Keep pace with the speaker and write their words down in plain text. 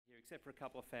except for a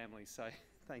couple of families, so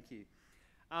thank you.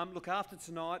 Look, after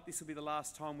tonight, this will be the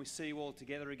last time we see you all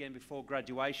together again before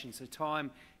graduation, so time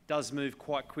does move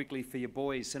quite quickly for your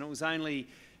boys. And it was only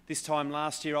this time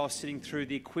last year I was sitting through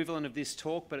the equivalent of this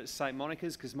talk, but at St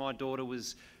Monica's, because my daughter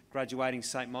was graduating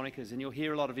St Monica's, and you'll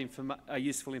hear a lot of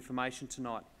useful information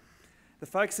tonight. The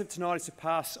focus of tonight is to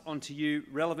pass on to you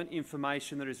relevant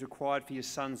information that is required for your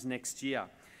sons next year.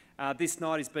 This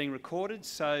night is being recorded,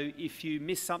 so if you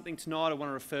miss something tonight or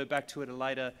want to refer back to it at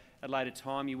a later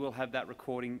time, you will have that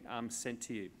recording sent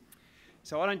to you.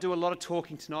 So I don't do a lot of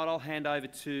talking tonight. I'll hand over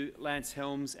to Lance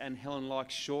Helms and Helen Like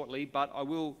shortly, but I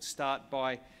will start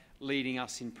by leading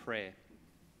us in prayer.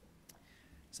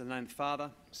 So in the name of the Father,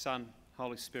 Son,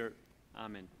 Holy Spirit,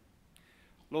 Amen.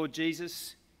 Lord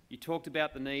Jesus, you talked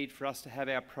about the need for us to have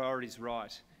our priorities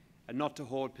right and not to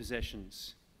hoard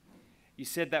possessions. You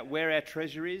said that where our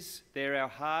treasure is, there our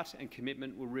heart and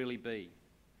commitment will really be.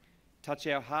 Touch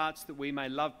our hearts that we may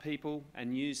love people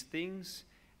and use things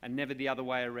and never the other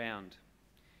way around.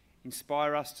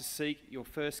 Inspire us to seek your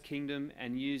first kingdom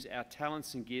and use our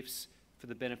talents and gifts for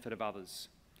the benefit of others.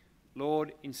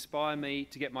 Lord, inspire me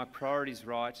to get my priorities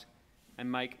right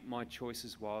and make my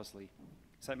choices wisely.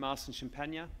 St. Marston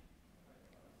Champagne,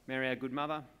 Mary, our good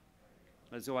mother,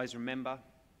 let us always remember,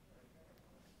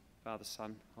 Father,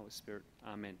 Son, Holy Spirit,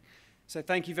 Amen. So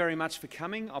thank you very much for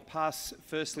coming. I'll pass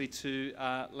firstly to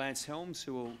Lance Helms,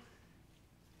 who will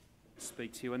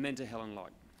speak to you, and then to Helen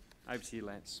Like. Over to you,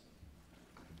 Lance.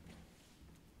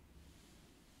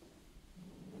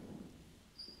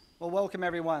 Well, welcome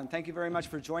everyone. Thank you very much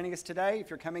for joining us today. If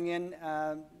you're coming in,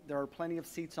 there are plenty of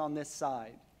seats on this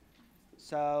side.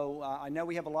 So I know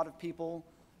we have a lot of people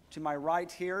to my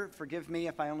right here. Forgive me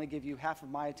if I only give you half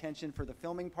of my attention for the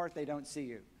filming part. They don't see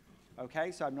you.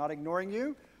 Okay, so I'm not ignoring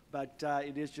you, but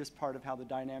it is just part of how the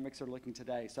dynamics are looking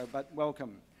today. So, but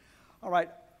welcome. All right,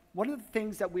 one of the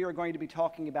things that we are going to be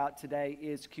talking about today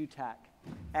is QTAC.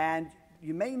 And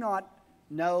you may not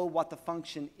know what the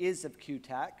function is of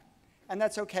QTAC, and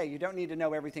that's okay. You don't need to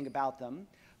know everything about them.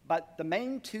 But the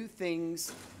main two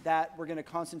things that we're going to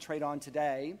concentrate on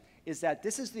today is that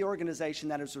this is the organization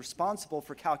that is responsible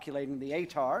for calculating the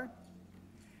ATAR,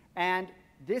 and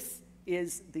this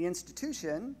is the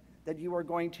institution that you are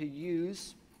going to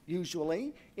use,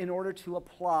 usually, in order to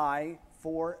apply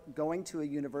for going to a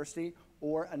university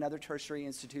or another tertiary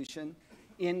institution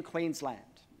in Queensland.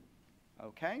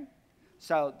 Okay?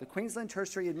 So the Queensland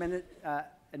Tertiary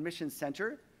Admissions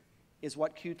Centre is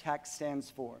what QTAC stands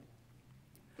for.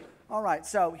 All right,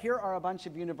 so here are a bunch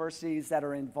of universities that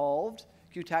are involved.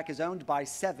 QTAC is owned by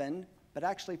 7, but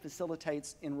actually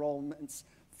facilitates enrollments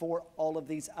for all of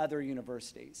these other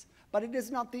universities. But it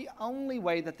is not the only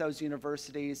way that those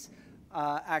universities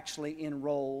actually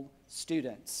enroll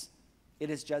students. It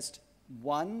is just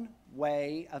one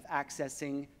way of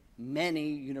accessing many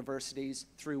universities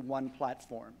through one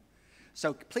platform.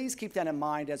 So please keep that in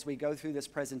mind as we go through this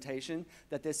presentation,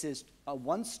 that this is a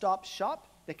one-stop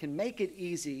shop that can make it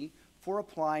easy for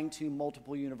applying to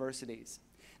multiple universities.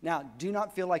 Now, do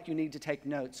not feel like you need to take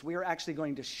notes. We are actually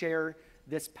going to share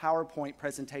this PowerPoint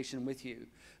presentation with you.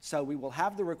 So we will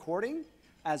have the recording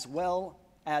as well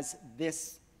as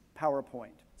this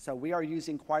PowerPoint. So we are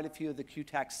using quite a few of the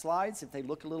QTAC slides. If they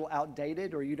look a little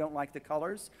outdated or you don't like the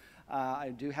colors,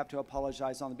 I do have to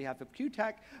apologize on behalf of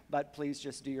QTAC, but please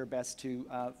just do your best to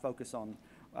focus on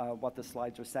what the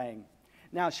slides are saying.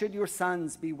 Now, should your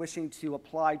sons be wishing to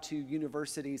apply to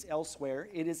universities elsewhere,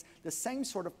 it is the same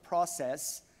sort of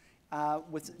process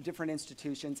with different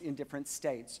institutions in different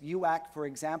states. UAC, for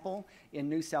example, in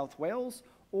New South Wales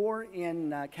or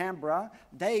in Canberra,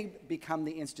 they become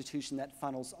the institution that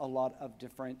funnels a lot of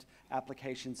different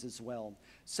applications as well.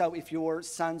 So if your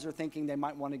sons are thinking they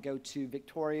might want to go to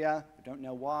Victoria, I don't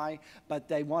know why, but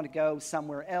they want to go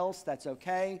somewhere else, that's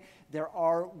okay. There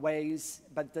are ways,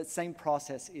 but the same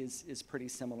process is pretty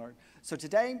similar. So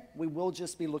today, we will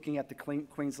just be looking at the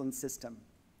Queensland system.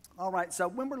 All right, so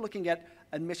when we're looking at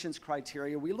admissions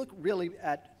criteria, we look really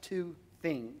at two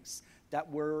things that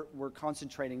we're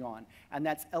concentrating on, and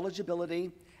that's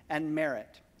eligibility and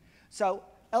merit. So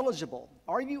eligible,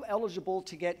 are you eligible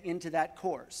to get into that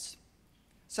course?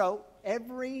 So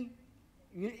every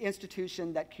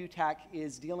institution that QTAC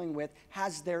is dealing with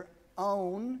has their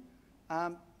own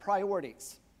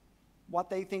priorities, what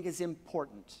they think is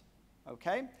important,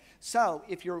 okay? So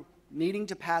if you're needing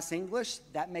to pass English,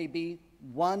 that may be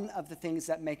one of the things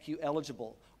that make you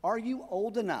eligible. Are you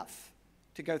old enough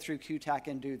to go through QTAC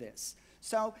and do this?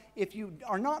 So if you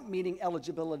are not meeting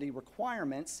eligibility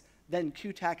requirements, then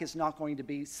QTAC is not going to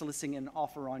be soliciting an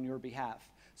offer on your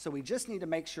behalf. So we just need to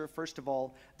make sure, first of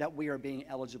all, that we are being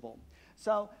eligible.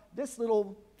 So this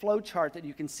little flow chart that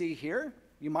you can see here,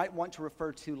 you might want to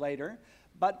refer to later,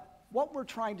 but what we're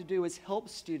trying to do is help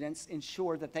students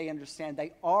ensure that they understand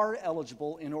they are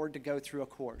eligible in order to go through a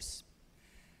course.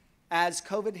 As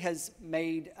COVID has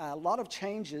made a lot of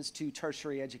changes to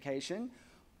tertiary education,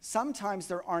 sometimes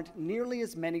there aren't nearly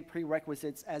as many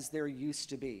prerequisites as there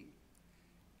used to be.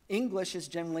 English is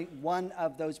generally one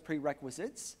of those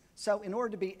prerequisites. So in order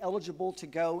to be eligible to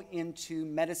go into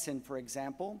medicine, for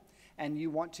example, and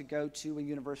you want to go to a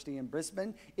university in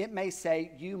Brisbane, it may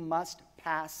say you must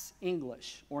pass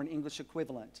English or an English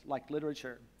equivalent, like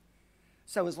literature.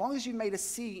 So as long as you made a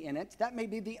C in it, that may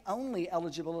be the only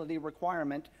eligibility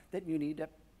requirement that you need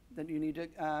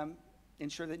to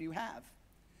ensure that you have.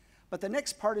 But the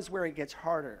next part is where it gets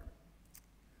harder,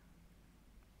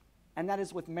 and that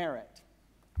is with merit.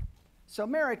 So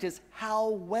merit is how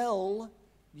well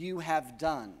you have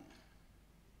done,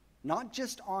 not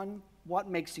just on what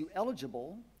makes you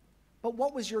eligible, but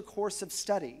what was your course of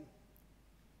study?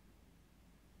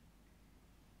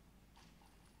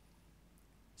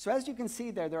 So as you can see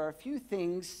there are a few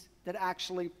things that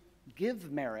actually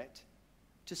give merit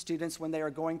to students when they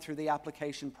are going through the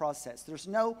application process. There's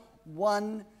no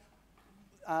one,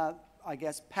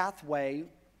 pathway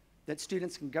that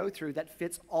students can go through that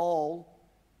fits all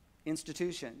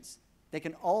institutions. They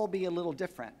can all be a little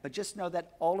different, but just know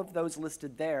that all of those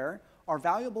listed there are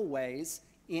valuable ways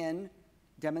in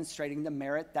demonstrating the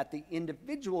merit that the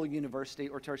individual university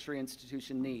or tertiary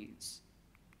institution needs.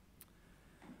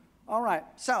 All right,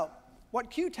 so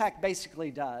what QTAC basically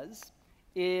does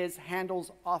is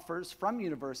handles offers from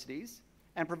universities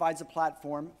and provides a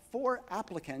platform for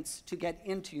applicants to get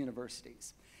into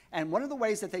universities. And one of the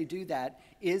ways that they do that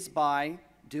is by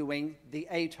doing the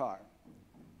ATAR.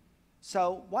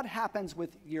 So what happens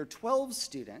with year 12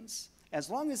 students, as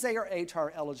long as they are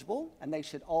ATAR eligible, and they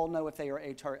should all know if they are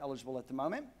ATAR eligible at the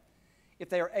moment, if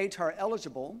they are ATAR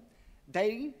eligible,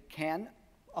 they can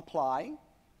apply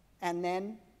and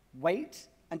then wait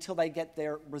until they get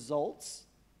their results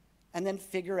and then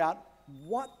figure out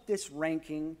what this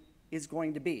ranking is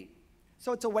going to be.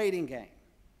 So it's a waiting game.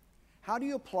 How do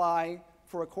you apply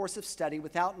for a course of study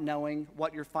without knowing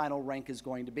what your final rank is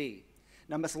going to be?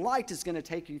 Now, Ms. Light is going to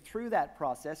take you through that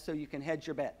process so you can hedge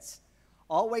your bets.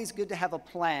 Always good to have a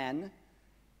plan,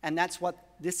 and that's what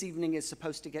this evening is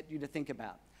supposed to get you to think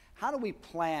about. How do we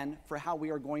plan for how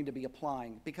we are going to be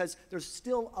applying? Because there's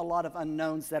still a lot of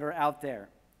unknowns that are out there.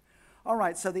 All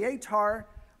right, so the ATAR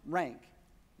rank.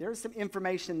 There's some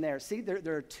information there. See,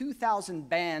 there are 2,000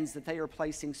 bands that they are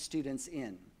placing students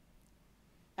in.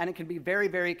 And it can be very,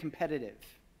 very competitive.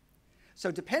 So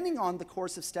depending on the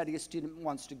course of study a student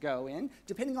wants to go in,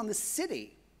 depending on the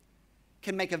city,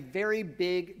 can make a very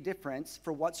big difference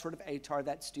for what sort of ATAR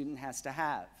that student has to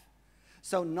have.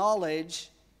 So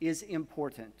knowledge is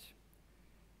important.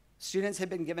 Students have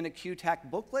been given a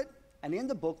QTAC booklet, and in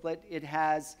the booklet it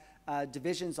has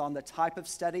divisions on the type of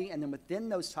study, and then within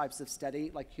those types of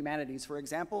study, like humanities, for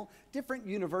example, different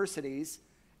universities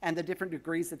and the different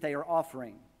degrees that they are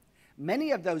offering.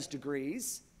 Many of those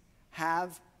degrees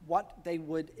have what they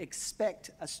would expect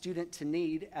a student to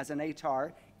need as an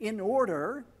ATAR in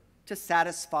order to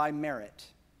satisfy merit.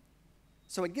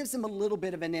 So it gives them a little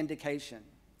bit of an indication.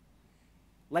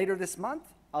 Later this month,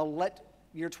 I'll let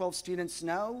Year 12 students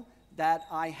know that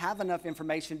I have enough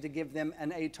information to give them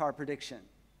an ATAR prediction.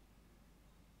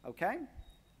 Okay?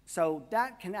 So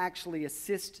that can actually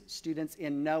assist students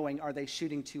in knowing, are they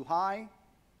shooting too high,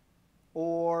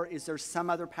 or is there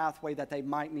some other pathway that they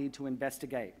might need to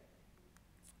investigate?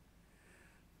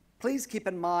 Please keep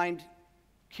in mind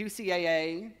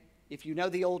QCAA, if you know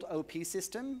the old OP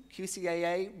system,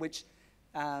 QCAA, which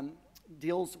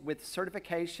deals with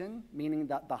certification, meaning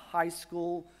that the high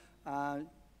school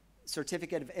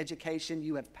certificate of education,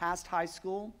 you have passed high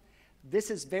school.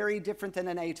 This is very different than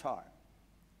an ATAR.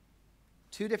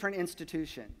 Two different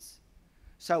institutions.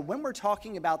 So when we're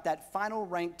talking about that final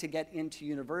rank to get into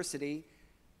university,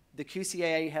 the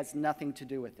QCAA has nothing to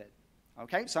do with it.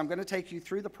 Okay, so I'm going to take you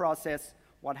through the process,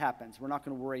 what happens. We're not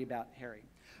going to worry about Harry.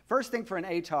 First thing for an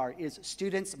ATAR is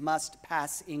students must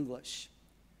pass English.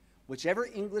 Whichever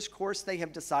English course they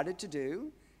have decided to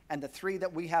do, and the three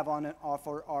that we have on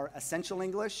offer are Essential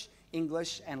English,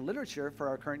 English, and Literature for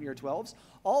our current Year 12s.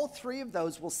 All three of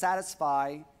those will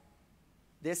satisfy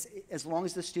this as long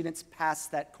as the students pass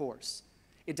that course.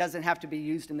 It doesn't have to be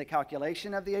used in the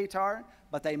calculation of the ATAR,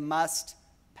 but they must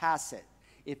pass it.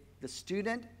 If the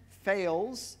student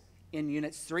fails in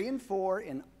Units 3 and 4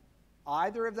 in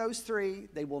either of those three,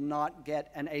 they will not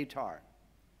get an ATAR.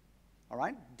 All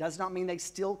right? Does not mean they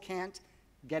still can't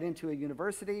get into a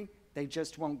university, they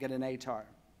just won't get an ATAR.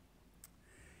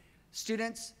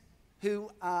 Students who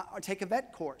take a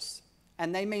vet course,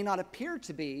 and they may not appear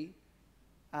to be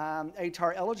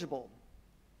ATAR eligible.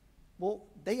 Well,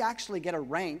 they actually get a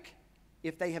rank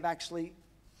if they have actually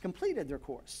completed their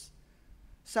course.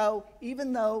 So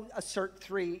even though a Cert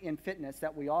 3 in fitness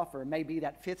that we offer may be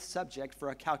that 5th subject for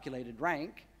a calculated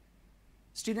rank,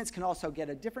 students can also get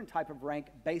a different type of rank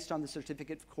based on the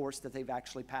certificate course that they've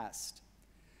actually passed.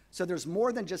 So there's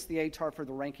more than just the ATAR for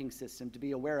the ranking system to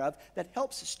be aware of that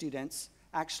helps students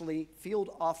actually field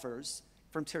offers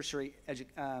from tertiary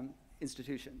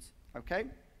institutions, okay?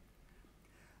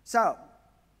 So,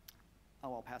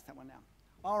 I'll pass that one now.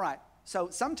 All right, so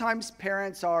sometimes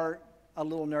parents are a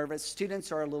little nervous,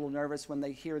 students are a little nervous when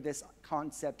they hear this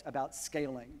concept about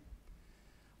scaling,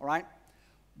 all right?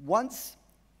 Once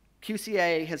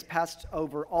QCA has passed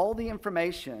over all the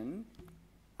information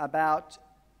about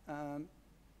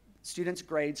students'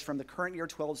 grades from the current year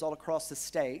 12s all across the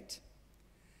state,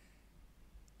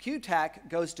 QTAC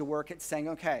goes to work at saying,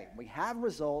 okay, we have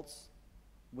results,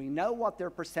 we know what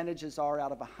their percentages are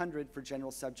out of 100 for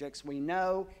general subjects, we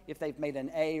know if they've made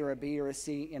an A or a B or a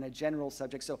C in a general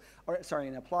subject,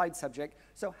 an applied subject,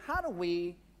 so how do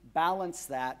we balance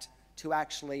that to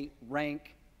actually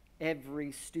rank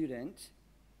every student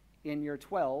in year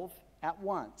 12 at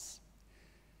once?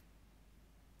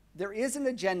 There is an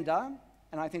agenda,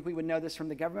 and I think we would know this from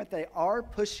the government, they are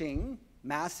pushing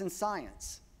math and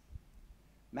science.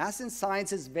 Math and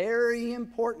science is very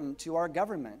important to our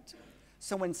government.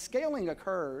 So when scaling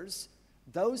occurs,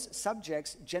 those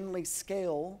subjects generally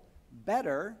scale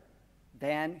better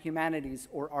than humanities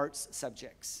or arts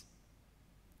subjects.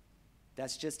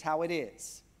 That's just how it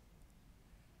is.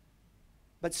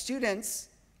 But students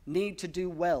need to do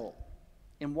well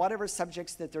in whatever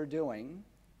subjects that they're doing,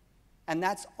 and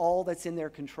that's all that's in their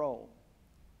control.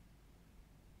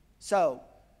 So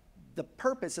the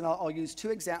purpose, and I'll use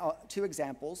two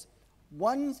examples.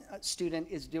 One student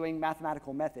is doing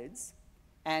mathematical methods,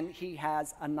 and he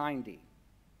has a 90.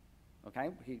 Okay,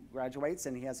 he graduates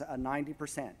and he has a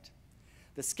 90%.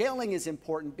 The scaling is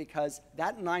important because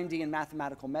that 90 in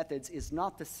mathematical methods is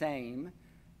not the same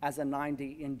as a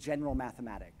 90 in general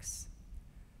mathematics.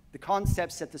 The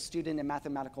concepts that the student in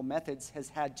mathematical methods has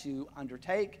had to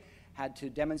undertake, had to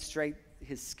demonstrate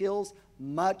his skills,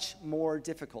 much more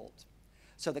difficult.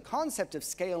 So the concept of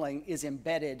scaling is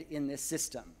embedded in this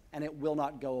system, and it will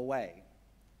not go away.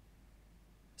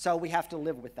 So we have to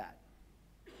live with that.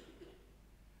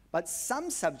 But some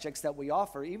subjects that we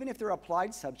offer, even if they're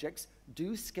applied subjects,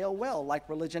 do scale well, like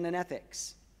religion and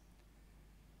ethics.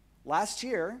 Last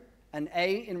year, an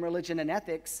A in religion and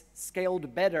ethics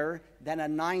scaled better than a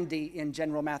 90 in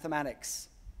general mathematics.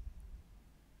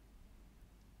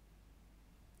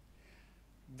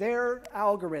 Their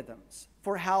algorithms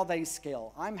for how they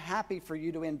scale, I'm happy for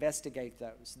you to investigate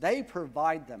those. They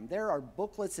provide them. There are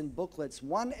booklets and booklets,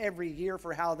 one every year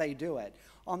for how they do it.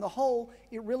 On the whole,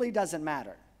 it really doesn't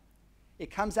matter.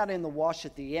 It comes out in the wash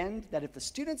at the end that if the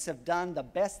students have done the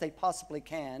best they possibly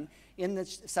can in the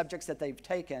subjects that they've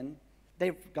taken,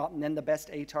 they've gotten in the best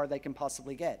ATAR they can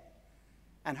possibly get.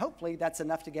 And hopefully that's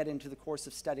enough to get into the course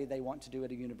of study they want to do at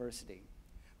a university.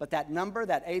 But that number,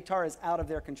 that ATAR, is out of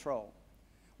their control.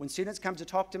 When students come to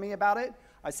talk to me about it,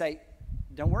 I say,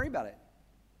 don't worry about it.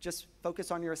 Just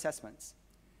focus on your assessments.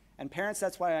 And parents,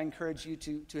 that's what I encourage you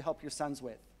to help your sons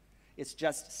with. It's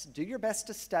just do your best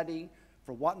to study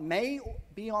for what may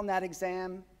be on that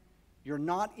exam. You're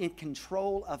not in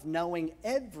control of knowing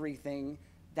everything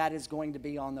that is going to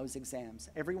be on those exams.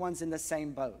 Everyone's in the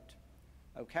same boat,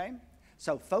 okay?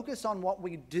 So focus on what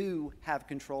we do have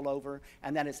control over,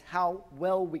 and that is how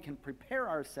well we can prepare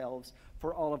ourselves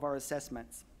for all of our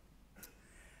assessments.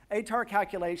 ATAR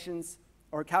calculations,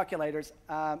 or calculators,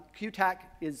 QTAC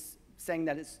is saying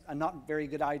that it's a not very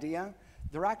good idea.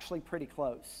 They're actually pretty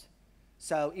close.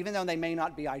 So even though they may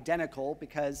not be identical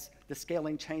because the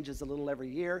scaling changes a little every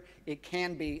year, it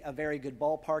can be a very good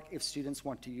ballpark if students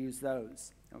want to use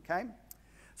those, okay?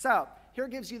 So here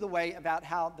gives you the way about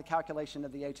how the calculation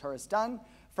of the ATAR is done.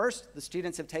 First, the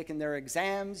students have taken their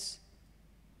exams.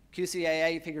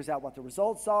 QCAA figures out what the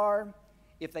results are.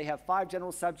 If they have 5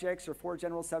 general subjects or 4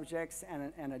 general subjects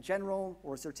and a general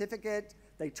or certificate,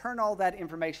 they turn all that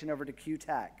information over to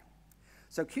QTAC.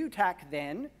 So QTAC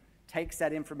then takes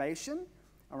that information,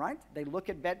 all right? They look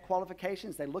at vet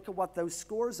qualifications, they look at what those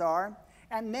scores are,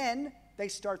 and then they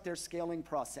start their scaling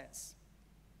process.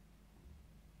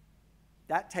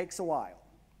 That takes a while.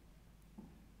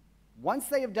 Once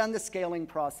they have done the scaling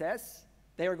process,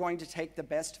 they are going to take the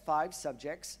best 5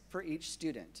 subjects for each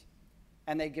student,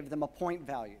 and they give them a point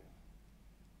value.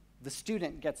 The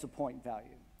student gets a point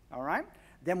value, all right?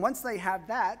 Then once they have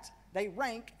that, they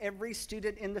rank every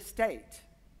student in the state.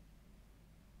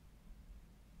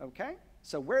 Okay?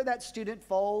 So where that student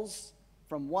falls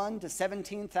from 1 to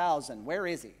 17,000, where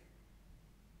is he?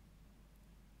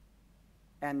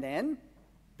 And then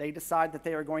they decide that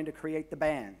they are going to create the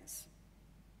bands.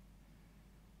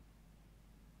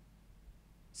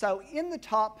 So in the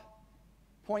top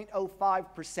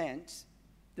 0.05%,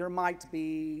 there might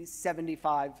be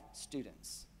 75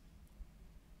 students.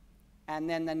 And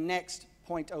then the next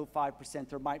 0.05%,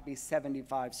 there might be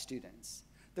 75 students.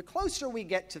 The closer we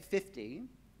get to 50,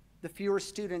 the fewer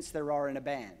students there are in a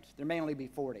band. There may only be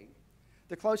 40.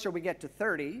 The closer we get to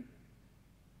 30,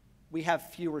 we have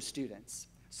fewer students.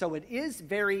 So it is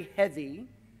very heavy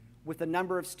with the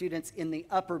number of students in the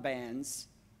upper bands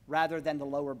rather than the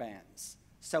lower bands.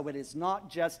 So it is not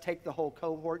just take the whole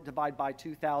cohort, divide by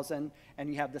 2,000, and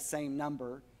you have the same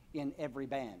number in every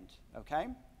band, okay?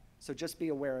 So just be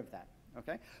aware of that,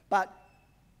 okay? But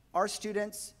our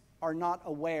students are not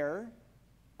aware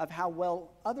of how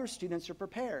well other students are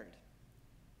prepared.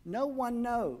 No one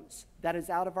knows. That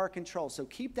is out of our control. So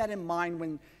keep that in mind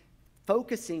when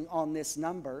focusing on this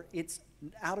number. It's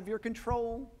out of your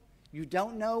control. You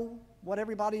don't know what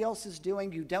everybody else is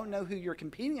doing. You don't know who you're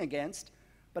competing against.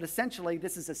 But essentially,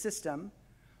 this is a system.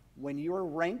 When you are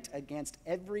ranked against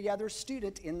every other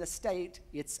student in the state,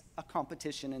 it's a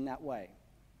competition in that way.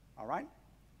 All right?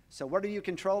 So what are you in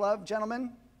control of,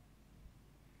 gentlemen?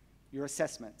 Your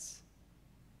assessments.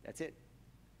 That's it.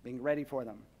 Being ready for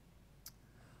them.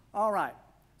 All right.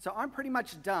 So I'm pretty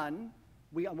much done.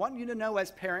 I want you to know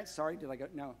as parents, sorry, did I go?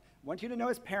 No. I want you to know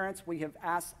as parents, we have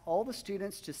asked all the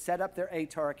students to set up their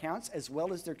ATAR accounts as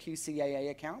well as their QCAA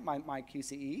account, my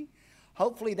QCE.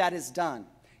 Hopefully that is done.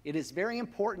 It is very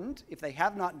important. If they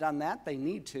have not done that, they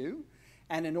need to.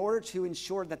 And in order to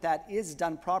ensure that that is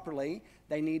done properly,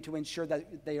 they need to ensure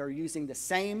that they are using the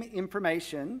same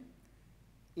information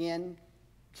in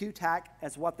QTAC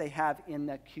as what they have in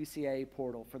the QCAA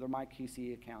portal for their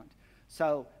MyQCE account.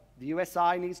 So the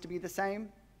USI needs to be the same.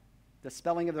 The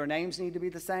spelling of their names need to be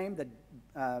the same.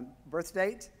 The birth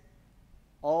date,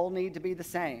 all need to be the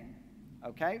same.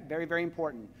 Okay? Very, very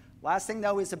important. Last thing,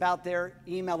 though, is about their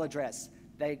email address.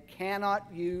 They cannot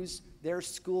use their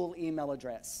school email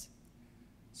address.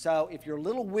 So if you're a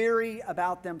little weary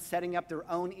about them setting up their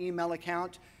own email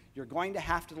account, you're going to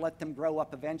have to let them grow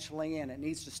up eventually, and it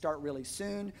needs to start really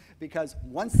soon, because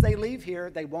once they leave here,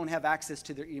 they won't have access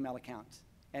to their email account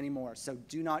anymore. So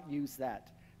do not use that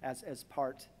as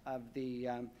part of the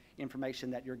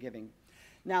information that you're giving.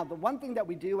 Now, the one thing that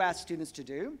we do ask students to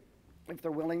do, if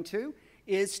they're willing to,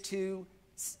 is to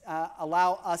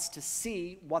allow us to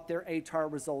see what their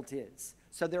ATAR result is.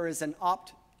 So there is an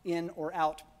opt-in or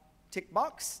out tick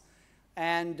box,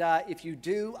 and if you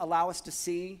do allow us to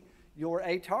see your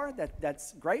ATAR,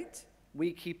 that's great.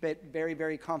 We keep it very,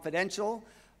 very confidential,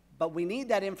 but we need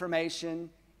that information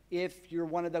if you're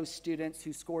one of those students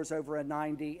who scores over a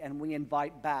 90 and we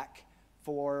invite back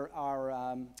for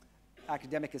our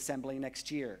academic assembly next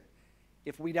year.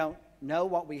 If we don't know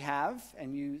what we have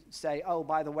and you say, oh,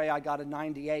 by the way, I got a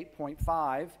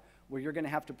 98.5, well, you're going to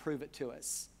have to prove it to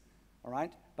us, all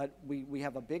right? But we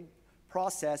have a big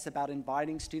process about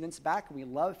inviting students back. We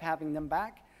love having them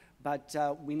back, but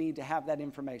we need to have that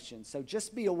information. So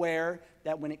just be aware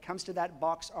that when it comes to that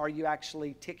box, are you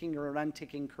actually ticking or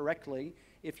unticking correctly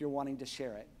if you're wanting to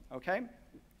share it, okay?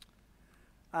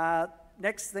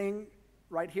 Next thing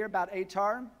right here about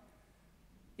ATAR,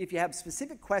 if you have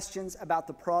specific questions about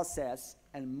the process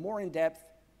and more in depth,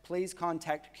 please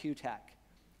contact QTAC.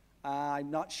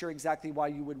 I'm not sure exactly why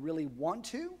you would really want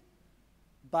to,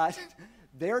 but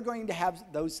they're going to have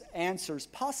those answers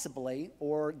possibly,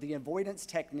 or the avoidance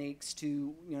techniques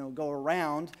to go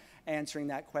around answering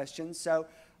that question. So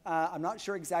I'm not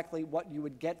sure exactly what you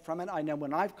would get from it. I know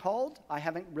when I've called, I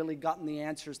haven't really gotten the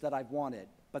answers that I've wanted,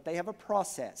 but they have a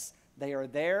process. They are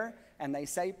there, and they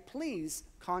say, please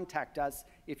contact us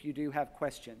if you do have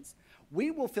questions.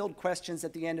 We will field questions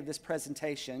at the end of this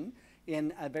presentation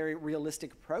in a very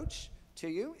realistic approach to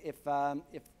you if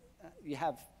you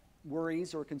have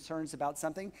worries or concerns about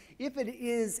something. If it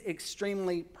is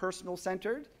extremely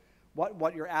personal-centered,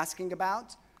 what you're asking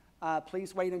about,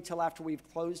 please wait until after we've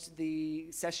closed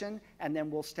the session, and then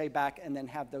we'll stay back and then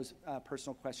have those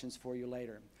personal questions for you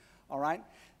later. All right?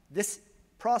 This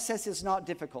process is not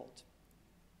difficult.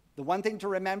 The one thing to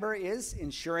remember is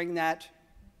ensuring that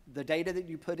the data that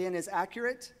you put in is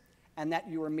accurate and that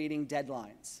you are meeting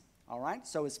deadlines. All right?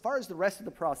 So as far as the rest of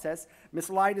the process, Ms.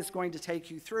 Light is going to take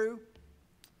you through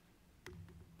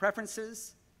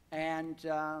preferences and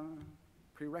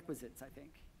prerequisites, I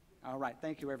think. All right.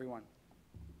 Thank you, everyone.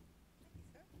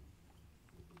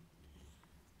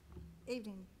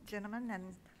 Evening, gentlemen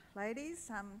and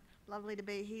ladies. Lovely to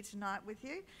be here tonight with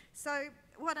you. So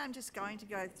what I'm just going to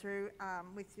go through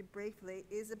with you briefly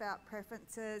is about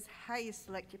preferences, how you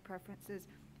select your preferences,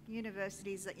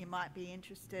 universities that you might be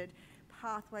interested,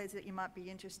 pathways that you might be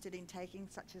interested in taking,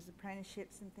 such as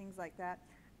apprenticeships and things like that,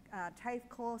 TAFE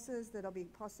courses that'll be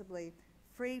possibly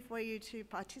free for you to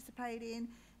participate in,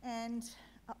 and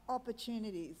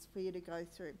opportunities for you to go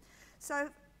through. So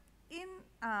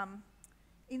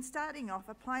in starting off,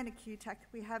 applying to QTAC,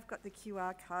 we have got the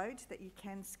QR code that you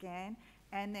can scan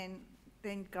and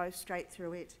then go straight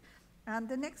through it.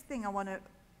 The next thing I want to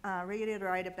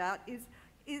reiterate about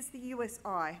is the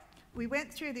USI. We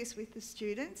went through this with the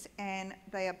students and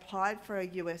they applied for a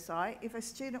USI. If a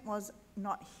student was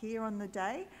not here on the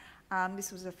day,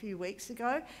 this was a few weeks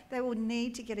ago, they will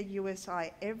need to get a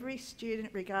USI. Every student,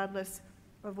 regardless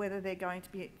of whether they're going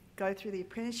to go through the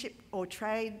apprenticeship or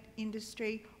trade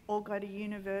industry or go to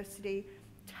university,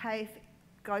 TAFE,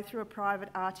 go through a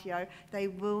private RTO, they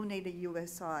will need a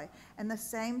USI. And the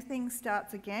same thing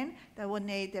starts again, they will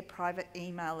need their private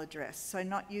email address. So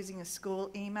not using a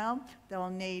school email, they'll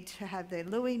need to have their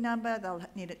Louis number, they'll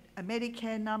need a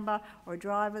Medicare number or a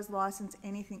driver's license,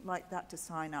 anything like that to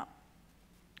sign up.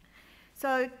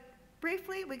 So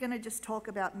briefly, we're going to just talk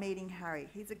about meeting Harry.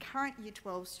 He's a current Year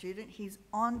 12 student, he's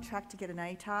on track to get an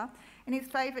ATAR, and his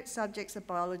favourite subjects are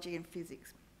biology and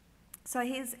physics. So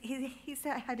he's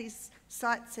had his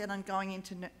sights set on going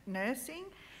into nursing,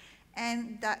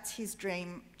 and that's his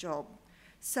dream job.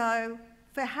 So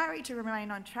for Harry to remain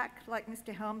on track, like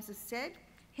Mr. Helms has said,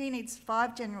 he needs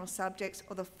 5 general subjects,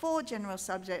 or the 4 general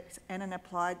subjects and an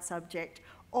applied subject,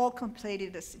 or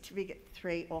completed a Certificate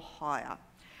 3 or higher.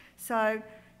 So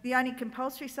the only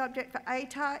compulsory subject for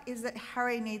ATAR is that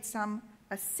Harry needs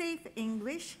a C for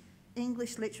English,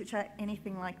 English literature,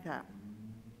 anything like that.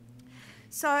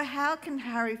 So how can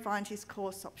Harry find his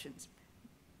course options?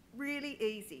 Really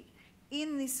easy.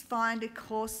 In this Find a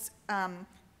Course on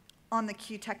the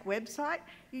QTAC website,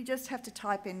 you just have to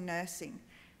type in nursing.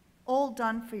 All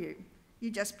done for you. You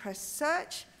just press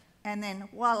search and then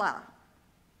voila,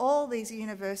 all these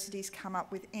universities come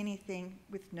up with anything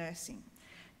with nursing.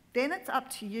 Then it's up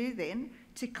to you then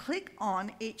to click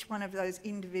on each one of those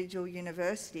individual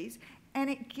universities and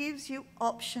it gives you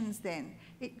options then.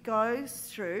 It goes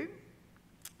through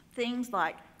things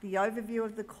like the overview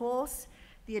of the course,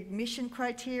 the admission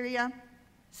criteria,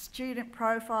 student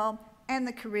profile, and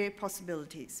the career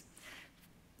possibilities.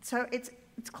 So it's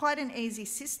quite an easy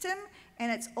system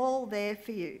and it's all there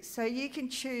for you. So you can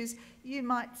choose, you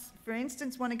might, for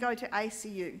instance, want to go to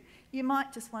ACU. You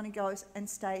might just want to go and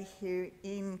stay here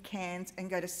in Cairns and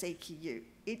go to CQU.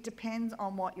 It depends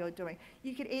on what you're doing.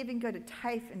 You could even go to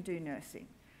TAFE and do nursing.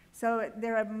 So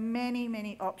there are many,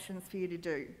 many options for you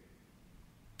to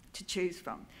choose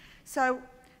from. So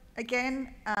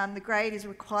again, the grade is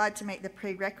required to meet the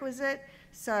prerequisite.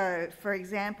 So for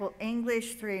example,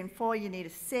 English 3 and 4, you need a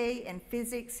C, and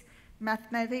physics,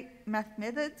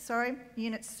 mathematics,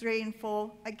 units 3 and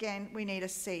 4, again, we need a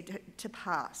C to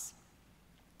pass.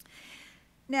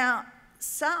 Now,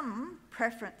 some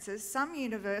preferences, some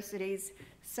universities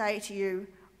say to you,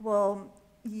 well,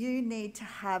 you need to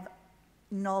have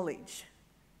knowledge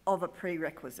of a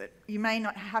prerequisite. You may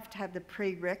not have to have the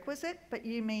prerequisite, but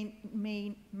you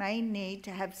may need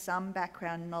to have some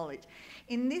background knowledge.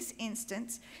 In this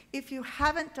instance, if you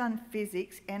haven't done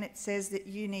physics and it says that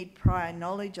you need prior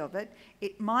knowledge of it,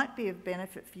 it might be of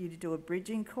benefit for you to do a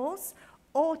bridging course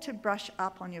or to brush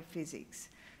up on your physics.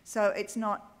 So it's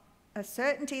not a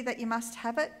certainty that you must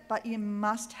have it, but you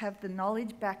must have the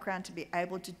knowledge background to be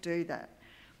able to do that.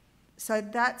 So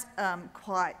that's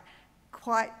quite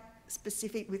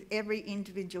specific with every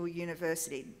individual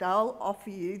university. They'll offer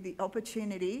you the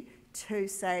opportunity to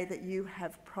say that you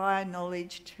have prior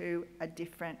knowledge to a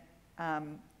different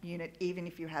unit, even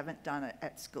if you haven't done it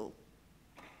at school.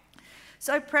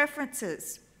 So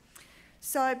preferences.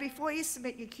 So before you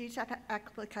submit your QTAC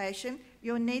application,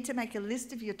 you'll need to make a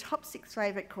list of your top 6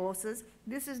 favourite courses.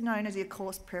 This is known as your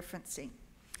course preferencing.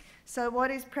 So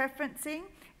what is preferencing?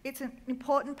 It's an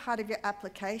important part of your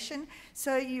application.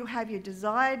 So you have your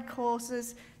desired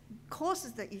courses,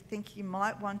 courses that you think you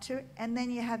might want to, and then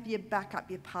you have your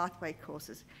backup, your pathway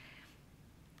courses.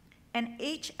 And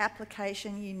each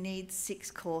application you need 6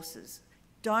 courses.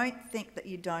 Don't think that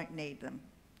you don't need them.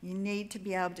 You need to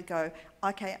be able to go,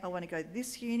 okay, I want to go to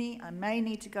this uni, I may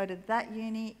need to go to that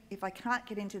uni. If I can't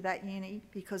get into that uni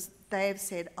because they've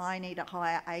said I need a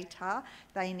higher ATAR,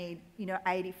 they need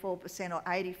 84% or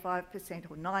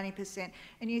 85% or 90%,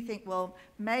 and you think, well,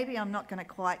 maybe I'm not going to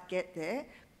quite get there,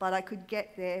 but I could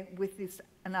get there with this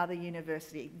another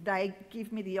university. They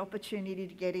give me the opportunity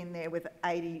to get in there with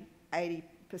 80%.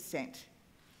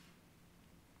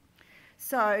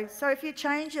 So if you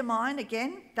change your mind,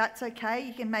 again, that's okay.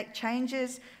 You can make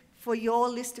changes for your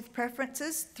list of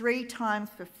preferences 3 times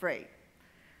for free.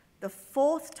 The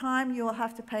 4th time, you'll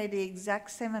have to pay the exact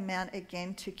same amount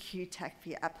again to QTAC for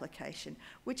your application,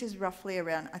 which is roughly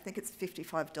around, I think it's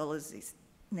 $55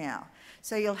 now.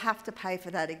 So you'll have to pay for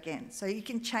that again. So you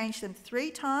can change them 3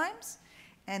 times,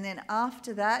 and then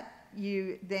after that,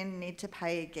 you then need to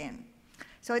pay again.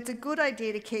 So it's a good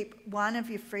idea to keep one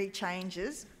of your free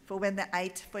changes for when your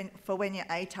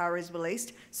ATAR is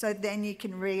released, so then you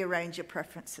can rearrange your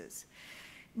preferences.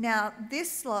 Now, this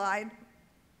slide,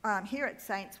 here at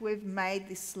Saints, we've made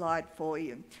this slide for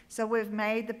you. So we've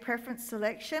made the preference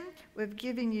selection, we've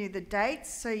given you the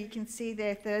dates, so you can see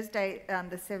there Thursday,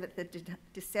 the 7th of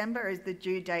December is the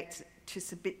due date to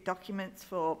submit documents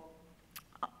for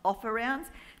offer rounds.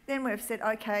 Then we've said,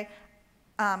 okay,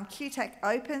 QTAC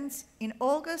opens in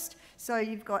August, so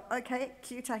you've got, okay,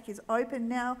 QTAC is open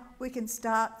now, we can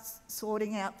start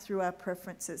sorting out through our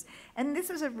preferences. And this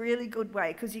is a really good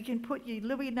way, because you can put your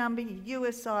Louis number, your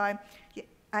USI, your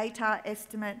ATAR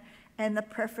estimate, and the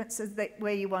preferences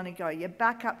where you want to go, your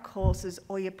backup courses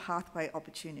or your pathway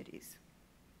opportunities.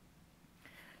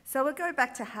 So we'll go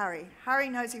back to Harry. Harry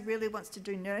knows he really wants to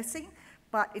do nursing,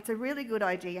 but it's a really good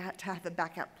idea to have a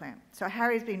backup plan. So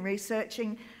Harry's been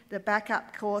researching the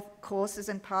backup courses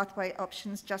and pathway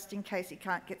options just in case he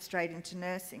can't get straight into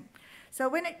nursing. So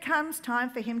when it comes time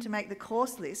for him to make the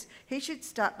course list, he should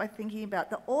start by thinking about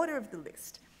the order of the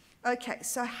list. Okay,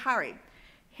 so Harry,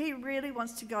 he really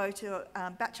wants to go to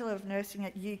a Bachelor of Nursing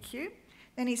at UQ.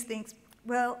 Then he thinks,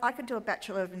 well, I could do a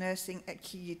Bachelor of Nursing at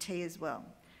QUT as well.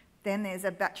 Then there's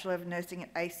a Bachelor of Nursing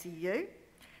at ACU.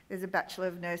 There's a Bachelor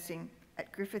of Nursing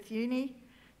at Griffith Uni,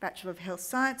 Bachelor of Health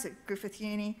Science at Griffith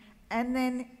Uni, and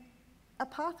then a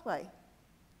pathway,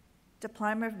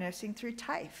 Diploma of Nursing through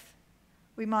TAFE.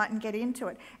 We mightn't get into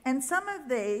it. And some of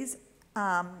these,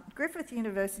 Griffith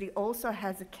University also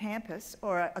has a campus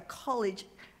or a college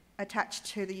attached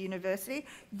to the university.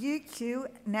 UQ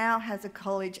now has a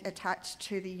college attached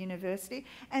to the university,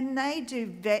 and they do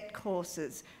vet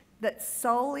courses that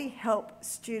solely help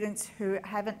students who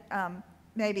haven't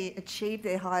maybe achieved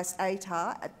their highest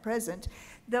ATAR at present,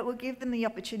 that will give them the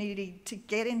opportunity to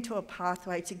get into a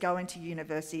pathway to go into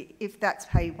university if that's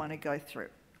how you want to go through.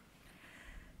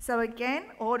 So again,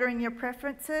 ordering your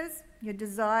preferences, your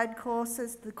desired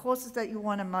courses, the courses that you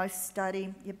want to most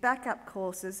study, your backup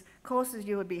courses, courses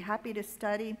you would be happy to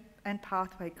study, and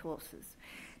pathway courses.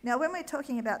 Now when we're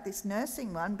talking about this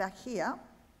nursing one back here,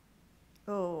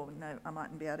 oh no, I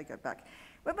mightn't be able to go back.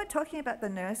 When we're talking about the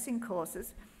nursing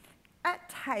courses,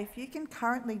 at TAFE, you can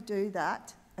currently do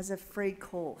that as a free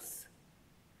course.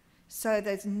 So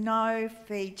there's no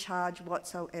fee charge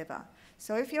whatsoever.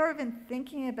 So if you're even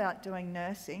thinking about doing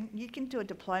nursing, you can do a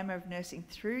Diploma of Nursing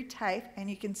through TAFE and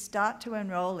you can start to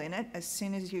enrol in it as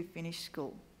soon as you finish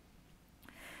school.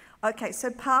 Okay,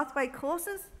 so pathway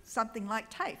courses, something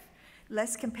like TAFE.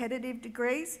 Less competitive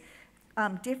degrees,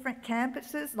 different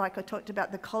campuses, like I talked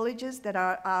about the colleges that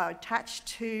are attached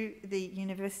to the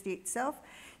university itself.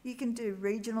 You can do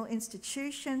regional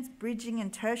institutions, bridging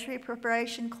and tertiary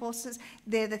preparation courses.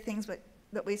 They're the things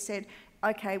that we said,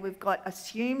 okay, we've got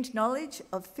assumed knowledge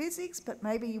of physics, but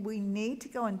maybe we need to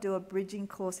go and do a bridging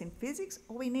course in physics,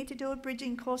 or we need to do a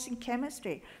bridging course in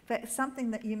chemistry for something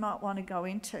that you might want to go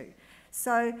into.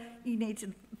 So you need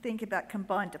to think about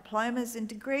combined diplomas and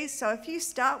degrees. So if you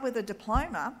start with a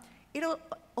diploma, it'll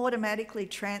automatically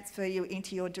transfer you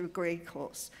into your degree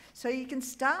course. So you can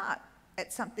start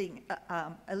at something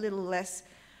a little less,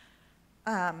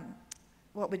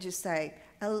 what would you say,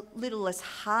 a little less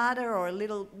harder or a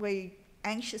little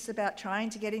anxious about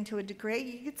trying to get into a degree.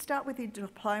 You could start with your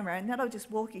diploma and that'll just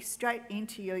walk you straight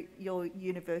into your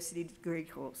university degree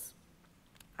course.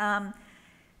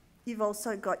 You've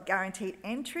also got guaranteed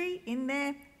entry in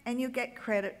there, and you'll get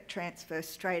credit transfer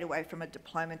straight away from a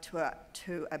diploma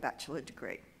to a bachelor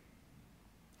degree.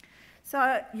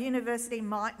 So university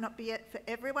might not be it for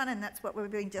everyone, and that's what we've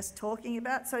been just talking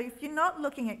about. So if you're not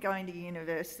looking at going to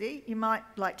university, you might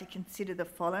like to consider the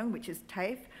following, which is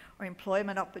TAFE, or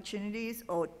employment opportunities,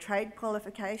 or trade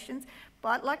qualifications.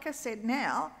 But like I said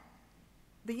now,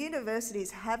 the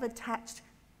universities have attached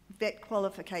vet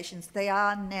qualifications. They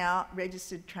are now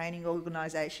registered training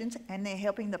organisations, and they're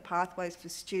helping the pathways for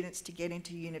students to get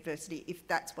into university if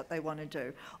that's what they want to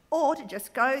do. Or to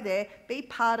just go there, be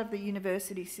part of the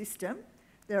university system,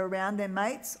 they're around their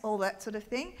mates, all that sort of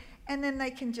thing, and then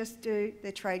they can just do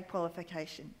their trade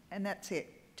qualification, and that's it.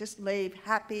 Just leave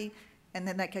happy, and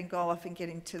then they can go off and get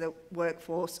into the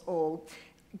workforce or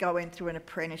go into an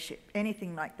apprenticeship,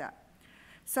 anything like that.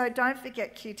 So don't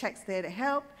forget QTAC's there to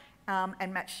help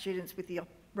and match students with the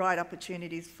right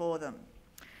opportunities for them.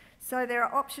 So there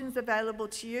are options available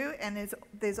to you, and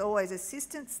there's always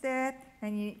assistance there,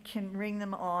 and you can ring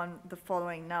them on the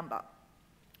following number.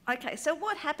 Okay, so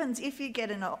what happens if you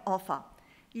get an offer?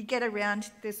 You get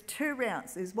there's 2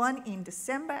 rounds. There's one in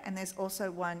December, and there's also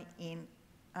one in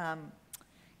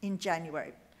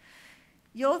January.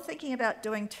 You're thinking about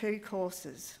doing 2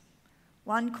 courses.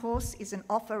 One course is an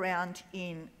offer round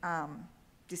in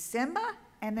December,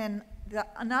 and then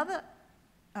another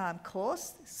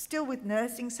course, still with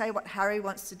nursing, say what Harry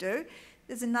wants to do,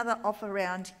 there's another offer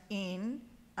round in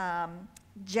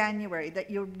January that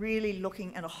you're really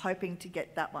looking and hoping to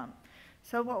get that one.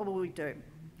 So what will we do?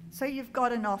 So you've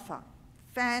got an offer,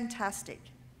 fantastic,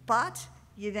 but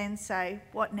you then say,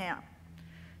 what now?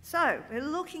 So we're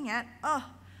looking at,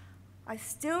 I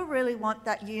still really want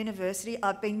that university.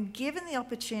 I've been given the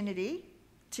opportunity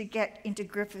to get into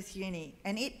Griffith Uni,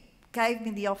 and it gave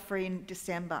me the offer in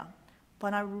December.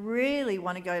 But I really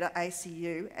want to go to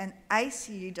ACU, and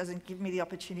ACU doesn't give me the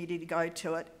opportunity to go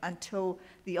to it until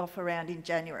the offer round in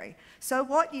January. So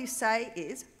what you say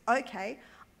is, okay,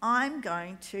 I'm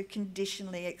going to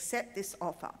conditionally accept this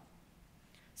offer.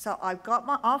 So I've got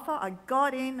my offer, I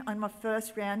got in on my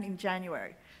first round in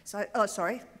January. So,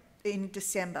 in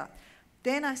December.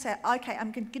 Then I say, okay,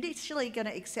 I'm conditionally going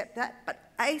to accept that,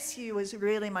 but ACU is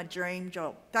really my dream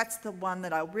job. That's the one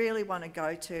that I really want to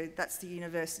go to. That's the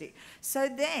university. So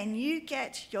then you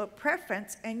get your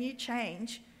preference and you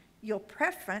change your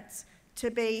preference to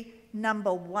be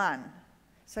number 1.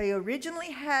 So you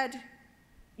originally had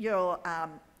your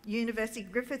university,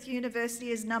 Griffith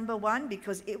University, as number 1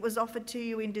 because it was offered to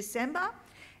you in December,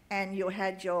 and you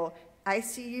had your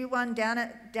ACU one down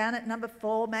at number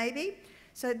 4 maybe.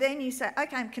 So then you say,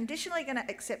 okay, I'm conditionally going to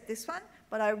accept this one,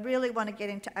 but I really want to get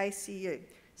into ACU.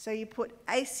 So you put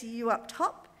ACU up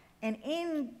top, and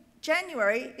in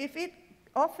January, if it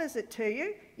offers it to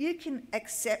you, you can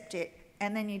accept it,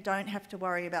 and then you don't have to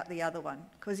worry about the other one,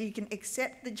 because you can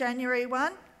accept the January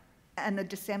one, and the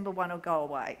December one will go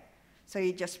away. So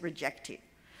you just reject it.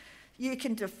 You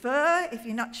can defer if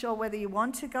you're not sure whether you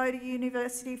want to go to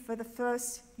university for the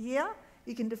first year.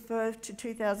 You can defer to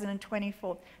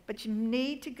 2024, but you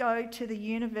need to go to the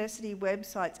university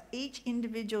websites. Each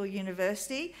individual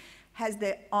university has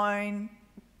their own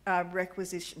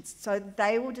requisitions, so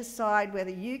they will decide whether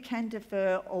you can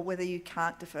defer or whether you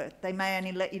can't defer. They may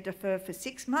only let you defer for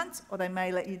 6 months, or they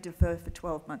may let you defer for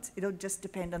 12 months. It'll just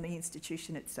depend on the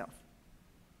institution itself.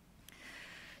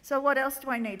 So what else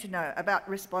do I need to know about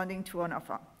responding to an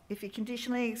offer? If you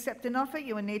conditionally accept an offer,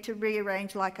 you will need to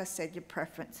rearrange, like I said, your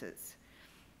preferences.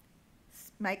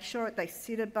 Make sure they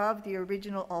sit above the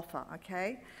original offer,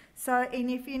 okay? So,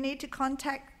 and if you need to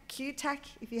contact QTAC,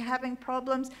 if you're having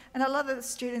problems, and a lot of the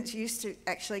students used to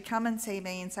actually come and see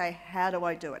me and say, how do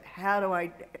I do it? How do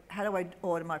I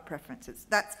order my preferences?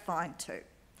 That's fine too.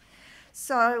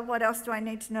 So what else do I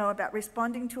need to know about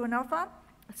responding to an offer?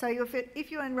 So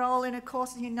if you enrol in a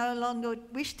course and you no longer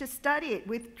wish to study it,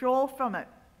 withdraw from it.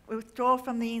 Withdraw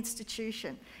from the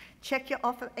institution. Check your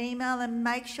offer email and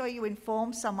make sure you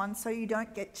inform someone so you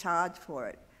don't get charged for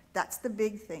it. That's the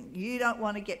big thing. You don't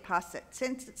want to get past that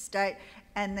census date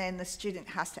and then the student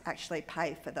has to actually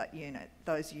pay for that unit,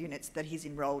 those units that he's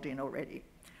enrolled in already.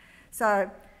 So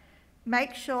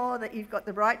make sure that you've got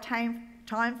the right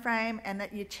time frame and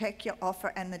that you check your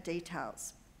offer and the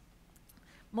details.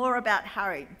 More about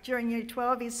Harry. During Year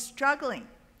 12, he's struggling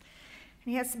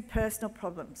and he has some personal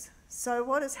problems. So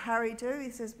what does Harry do? He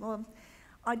says, well,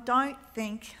 I don't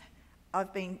think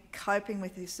I've been coping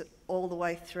with this all the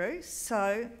way through,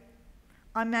 so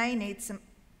I may need some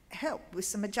help with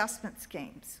some adjustment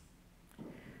schemes.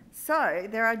 So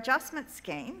there are adjustment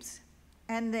schemes,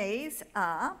 and these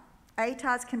are,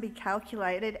 ATARs can be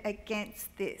calculated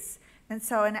against this. And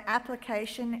so an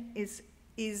application is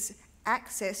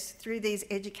accessed through these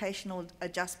educational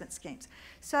adjustment schemes.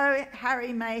 So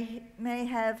Harry may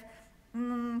have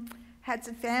had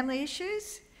some family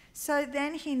issues, so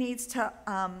then he needs to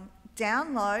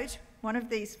download one of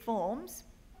these forms,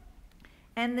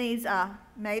 and these are,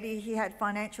 maybe he had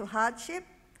financial hardship,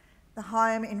 the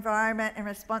home environment and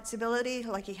responsibility,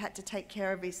 like he had to take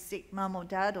care of his sick mum or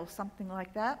dad or something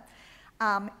like that.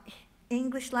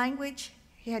 English language,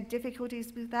 he had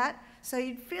difficulties with that, so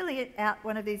you'd fill it out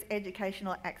one of these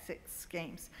educational access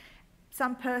schemes.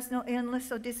 Some personal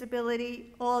illness or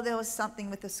disability, or there was something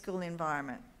with the school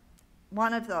environment.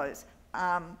 One of those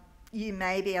you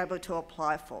may be able to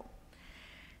apply for.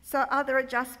 So other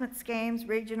adjustment schemes,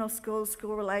 regional schools,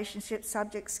 school relationships,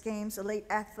 subject schemes, elite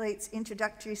athletes,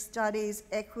 introductory studies,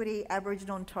 equity,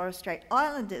 Aboriginal and Torres Strait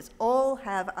Islanders all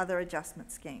have other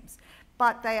adjustment schemes,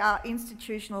 but they are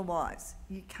institutional wise.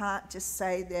 You can't just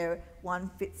say they're one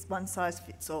size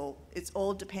fits all. It's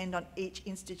all depend on each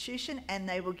institution, and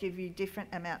they will give you different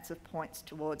amounts of points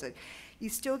towards it. You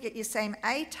still get your same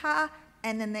ATAR,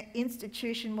 and then the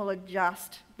institution will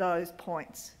adjust those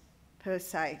points per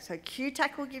se. So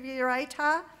QTAC will give you your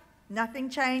ATAR, nothing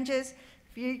changes.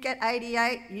 If you get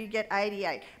 88, you get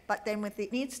 88. But then with the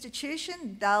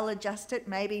institution, they'll adjust it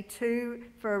maybe 2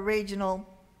 for a regional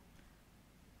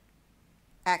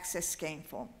access scheme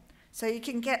form. So you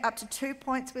can get up to 2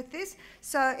 points with this.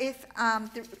 So if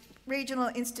the regional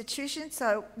institution,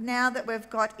 so now that we've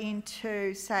got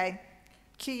into, say,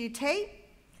 QUT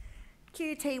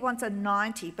wants a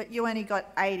 90, but you only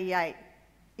got 88.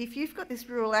 If you've got this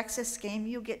rural access scheme,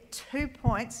 you'll get 2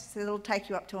 points, so it'll take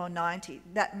you up to a 90.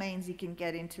 That means you can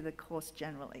get into the course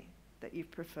generally that you've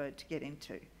preferred to get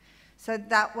into. So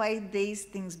that way, these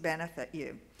things benefit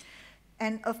you.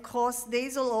 And of course,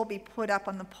 these will all be put up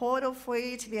on the portal for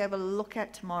you to be able to look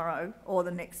at tomorrow or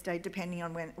the next day, depending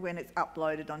on when it's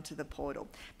uploaded onto the portal.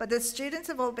 But the students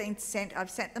have all been sent,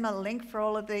 I've sent them a link for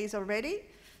all of these already,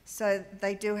 so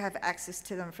they do have access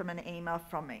to them from an email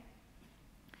from me.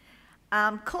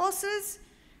 Courses,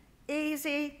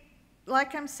 easy.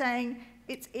 Like I'm saying,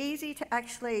 it's easy to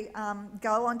actually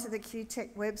go onto the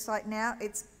QTAC website now.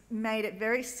 It's made it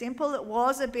very simple. It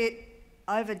was a bit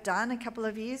overdone a couple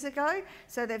of years ago,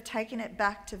 so they've taken it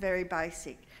back to very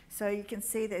basic. So you can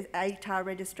see there's ATAR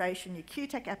registration, your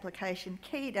QTAC application,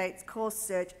 key dates, course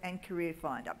search, and career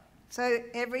finder. So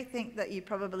everything that you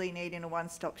probably need in a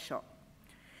one-stop shop.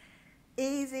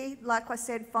 Easy, like I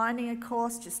said, finding a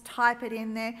course, just type it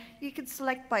in there. You can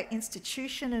select by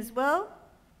institution as well,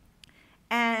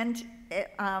 and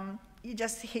you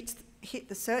just hit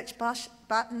the search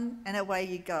button and away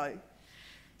you go.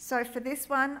 So for this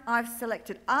one, I've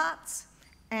selected arts,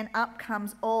 and up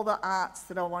comes all the arts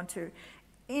that I want to.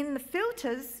 In the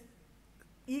filters,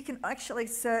 you can actually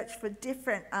search for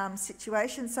different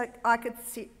situations. So I could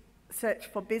search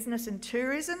for business and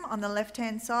tourism on the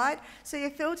left-hand side. So your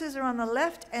filters are on the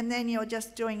left, and then you're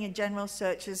just doing your general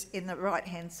searches in the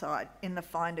right-hand side in the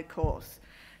Find a Course.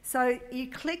 So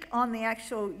you click on the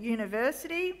actual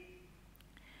university,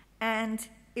 and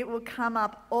it will come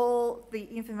up all the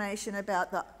information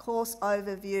about the course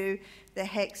overview, the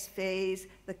HEX fees,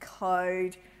 the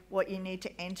code, what you need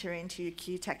to enter into your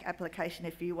QTAC application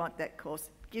if you want that course.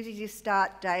 Gives you your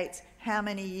start dates, how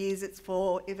many years it's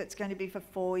for, if it's going to be for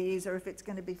 4 years or if it's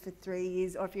going to be for 3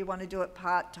 years, or if you want to do it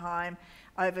part-time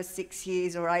over 6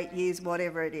 years or 8 years,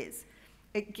 whatever it is.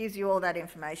 It gives you all that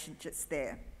information just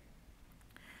there.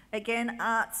 Again,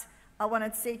 arts, I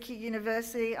wanted CQ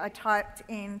University. I typed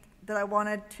in that I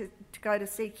wanted to go to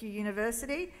CQ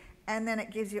University, and then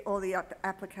it gives you all the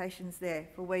applications there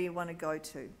for where you want to go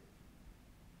to.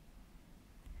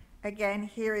 Again,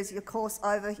 here is your course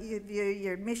overview,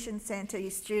 your admission centre,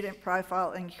 your student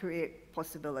profile, and career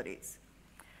possibilities.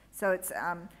 So it's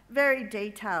very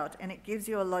detailed, and it gives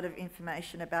you a lot of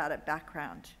information about it,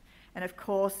 background. And of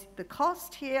course, the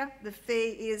cost here, the fee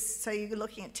is, so you're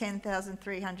looking at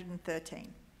 $10,313.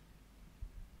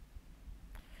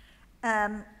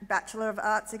 Bachelor of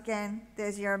Arts again,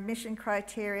 there's your admission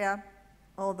criteria,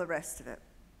 all the rest of it.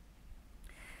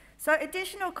 So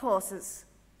additional courses.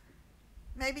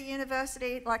 Maybe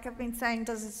university, like I've been saying,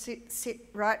 doesn't sit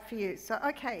right for you. So,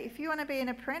 okay, if you want to be an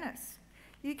apprentice,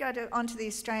 you go onto the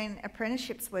Australian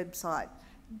Apprenticeships website.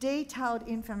 Detailed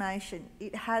information.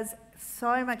 It has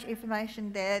so much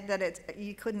information there that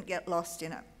you couldn't get lost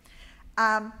in it.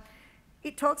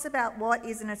 It talks about what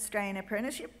is an Australian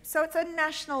apprenticeship. So it's a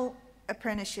national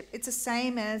apprenticeship. It's the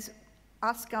same as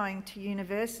us going to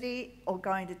university or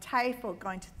going to TAFE or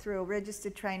going through a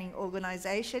registered training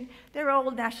organisation. They're all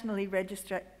nationally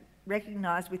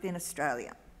recognised within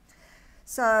Australia.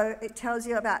 So it tells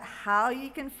you about how you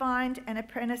can find an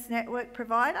apprentice network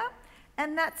provider,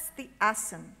 and that's the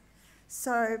ASIN.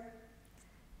 So,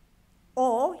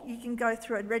 or you can go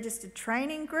through a registered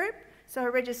training group. So a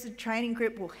registered training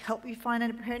group will help you find an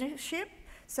apprenticeship.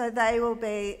 So they will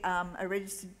be a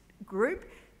registered group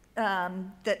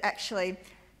that actually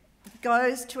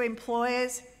goes to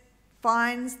employers,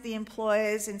 finds the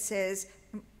employers and says,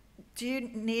 do you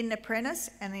need an apprentice?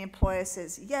 And the employer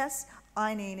says, yes,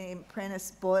 I need an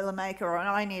apprentice boilermaker, or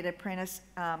I need an apprentice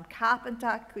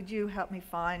carpenter. Could you help me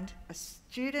find a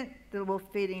student that will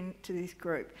fit into this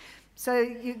group? So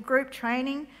your group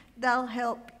training, they'll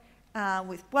help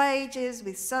with wages,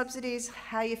 with subsidies,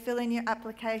 how you fill in your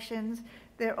applications.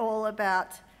 They're all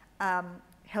about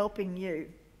helping you.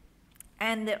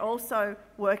 And they're also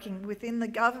working within the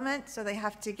government, so they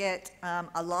have to get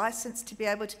a licence to be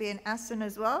able to be an ASIN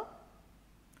as well.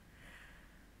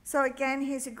 So again,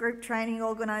 here's a group training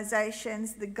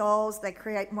organisations, the goals, they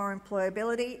create more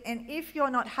employability. And if you're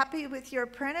not happy with your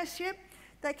apprenticeship,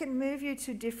 they can move you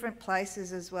to different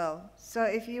places as well. So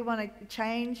if you want to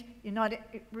change, you're not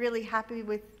really happy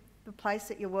with the place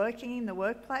that you're working in, the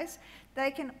workplace, they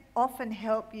can often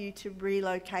help you to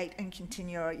relocate and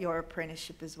continue your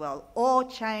apprenticeship as well, or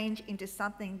change into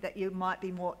something that you might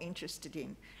be more interested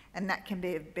in, and that can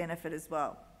be of benefit as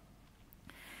well.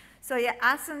 So your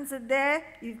ASINs are there.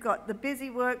 You've got the Busy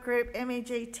Work Group,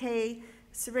 MEGT,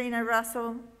 Serena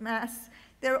Russell, MASS.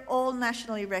 They're all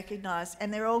nationally recognised,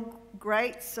 and they're all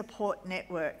great support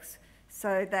networks.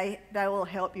 So they will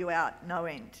help you out no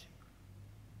end.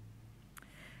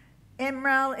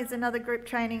 MRAL is another group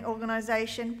training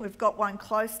organisation. We've got one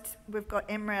we've got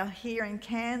MRAL here in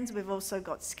Cairns. We've also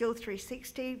got Skill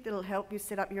 360 that'll help you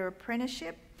set up your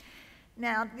apprenticeship.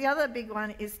 Now, the other big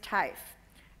one is TAFE,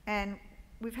 and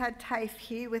we've had TAFE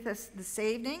here with us this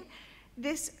evening.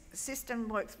 This system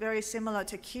works very similar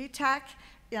to QTAC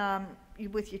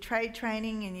with your trade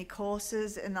training and your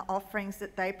courses and the offerings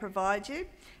that they provide you.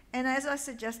 And as I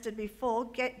suggested before,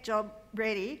 get job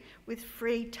ready with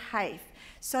free TAFE.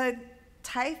 So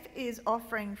TAFE is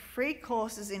offering free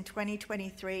courses in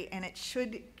 2023, and it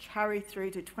should carry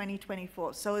through to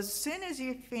 2024. So as soon as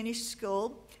you finish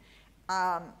school,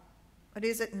 what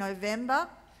is it, November,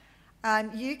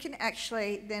 you can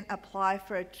actually then apply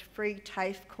for a free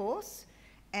TAFE course,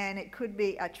 and it could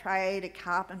be a trade, a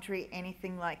carpentry,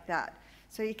 anything like that.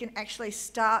 So you can actually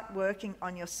start working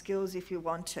on your skills if you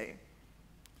want to.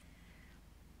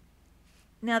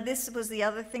 Now, this was the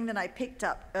other thing that I picked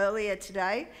up earlier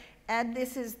today, and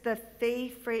this is the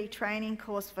fee-free training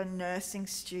course for nursing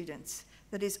students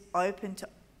that is open to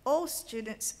all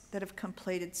students that have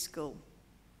completed school.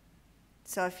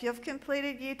 So if you've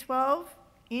completed Year 12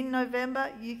 in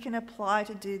November, you can apply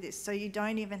to do this. So you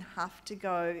don't even have to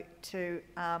go to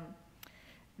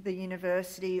the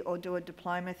university or do a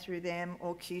diploma through them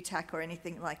or QTAC or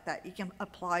anything like that. You can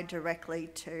apply directly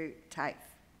to TAFE.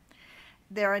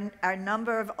 There are a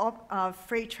number of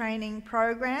free training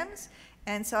programs,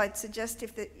 and so I'd suggest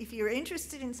if you're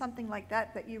interested in something like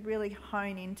that, that you really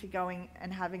hone into going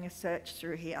and having a search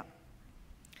through here.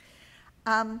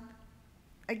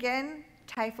 Again,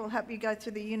 TAFE will help you go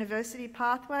through the university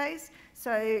pathways,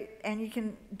 and you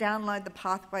can download the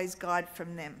pathways guide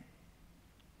from them.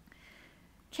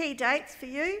 Key dates for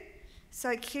you, so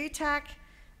QTAC,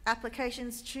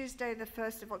 applications Tuesday the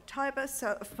 1st of October,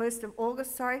 so 1st of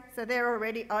August, sorry, so they're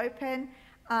already open,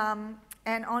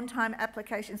 and on-time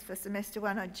applications for semester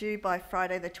 1 are due by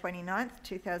Friday the 29th,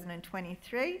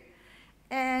 2023,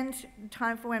 and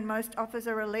time for when most offers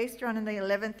are released are on the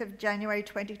 11th of January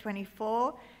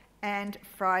 2024 and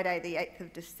Friday the 8th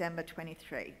of December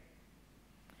 23.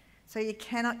 So you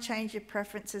cannot change your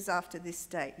preferences after this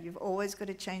date. You've always got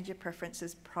to change your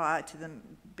preferences prior to them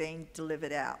being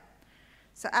delivered out.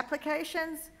 So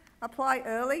applications, apply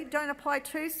early. Don't apply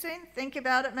too soon. Think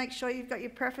about it. Make sure you've got your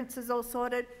preferences all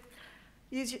sorted.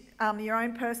 Use your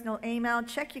own personal email.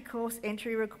 Check your course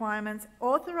entry requirements.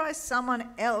 Authorise someone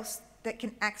else that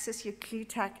can access your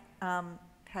QTAC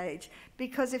page.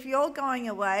 Because if you're going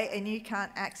away and you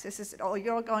can't access this, or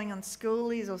you're going on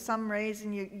schoolies or some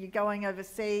reason you're going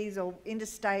overseas or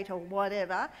interstate or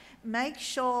whatever, make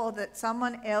sure that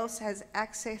someone else has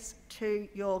access to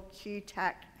your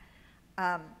QTAC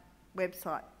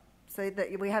website so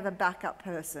that we have a backup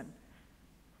person,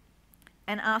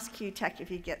 and ask QTAC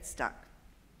if you get stuck.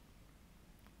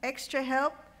 Extra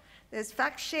help, there's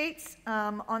fact sheets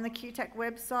on the QTAC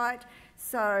website,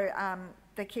 so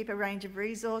they keep a range of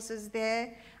resources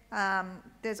there.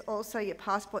 There's also your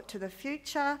passport to the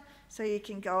future, so you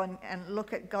can go and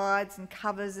look at guides and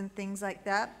covers and things like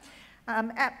that.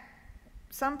 At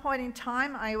some point in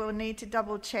time, I will need to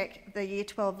double check the Year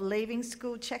 12 leaving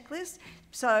school checklist.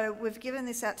 So we've given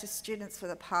this out to students for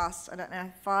the past, I don't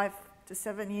know, 5 to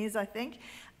 7 years, I think.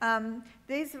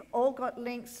 These have all got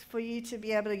links for you to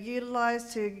be able to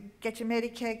utilise to get your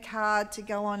Medicare card, to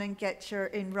go on and get your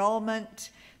enrolment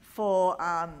for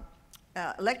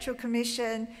electoral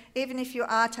commission. Even if you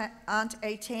aren't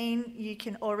 18, you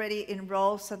can already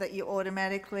enrol so that you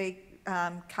automatically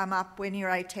come up when you're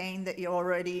 18 that you're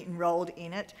already enrolled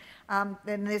in it.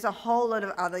 Then there's a whole lot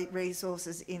of other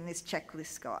resources in this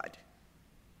checklist guide,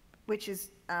 which is,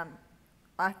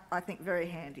 I think, very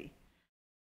handy.